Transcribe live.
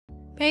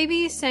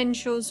Baby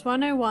Essentials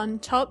 101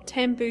 Top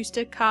 10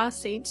 Booster Car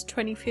Seats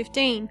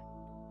 2015.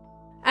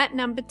 At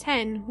number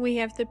 10, we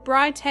have the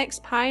Britax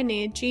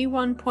Pioneer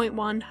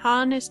G1.1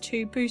 Harness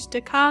 2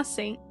 Booster Car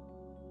Seat.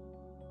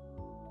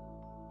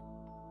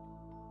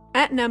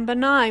 At number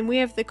 9, we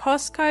have the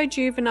Costco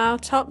Juvenile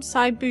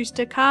Topside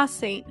Booster Car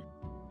Seat.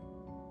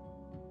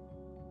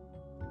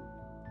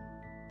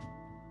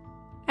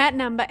 At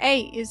number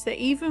 8 is the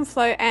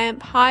Evenflo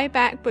Amp High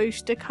Back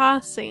Booster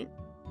Car Seat.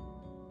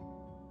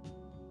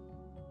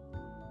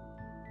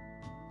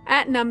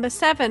 At number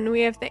 7,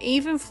 we have the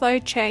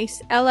Evenflo Chase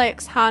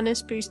LX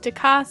Harness Booster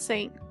Car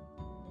Seat.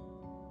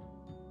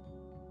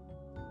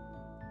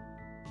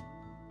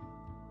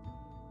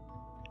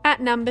 At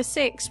number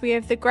 6, we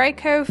have the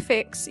Graco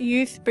Fix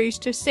Youth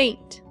Booster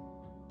Seat.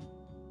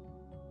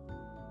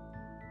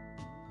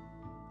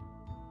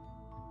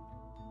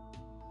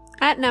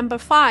 At number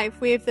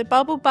 5, we have the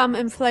Bubble Bum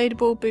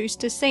Inflatable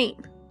Booster Seat.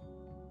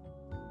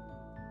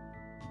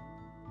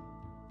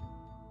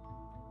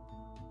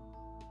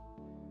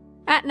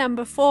 At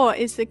number 4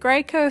 is the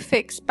Graco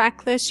Fix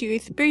Backless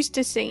Youth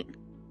Booster Seat.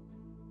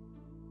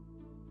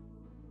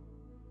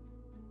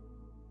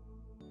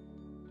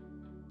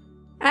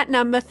 At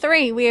number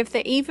 3, we have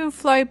the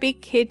Evenflo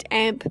Big Kid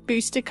Amp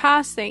Booster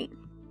Car Seat.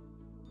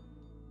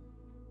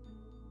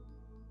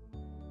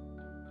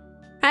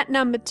 At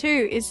number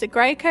 2 is the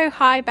Graco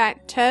High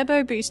Back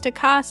Turbo Booster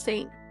Car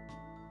Seat.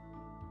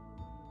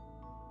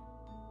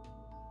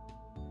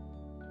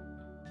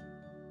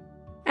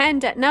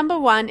 And at number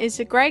 1 is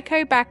the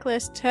Graco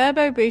Backless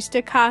Turbo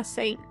Booster Car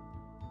Seat.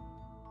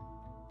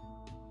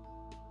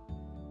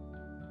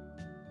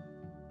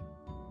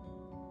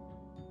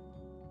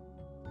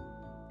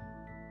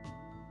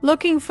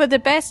 Looking for the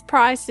best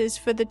prices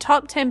for the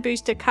top 10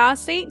 booster car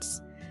seats?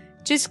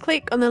 Just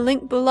click on the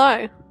link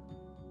below.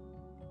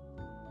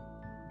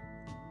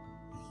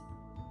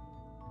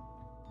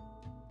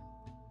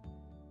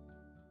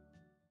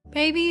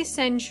 Baby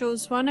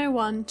Essentials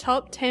 101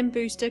 Top 10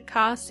 Booster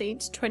Car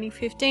Seats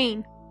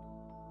 2015.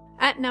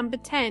 At number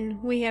 10,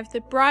 we have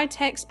the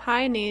Britax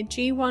Pioneer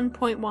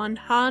G1.1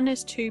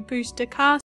 Harness 2 Booster Car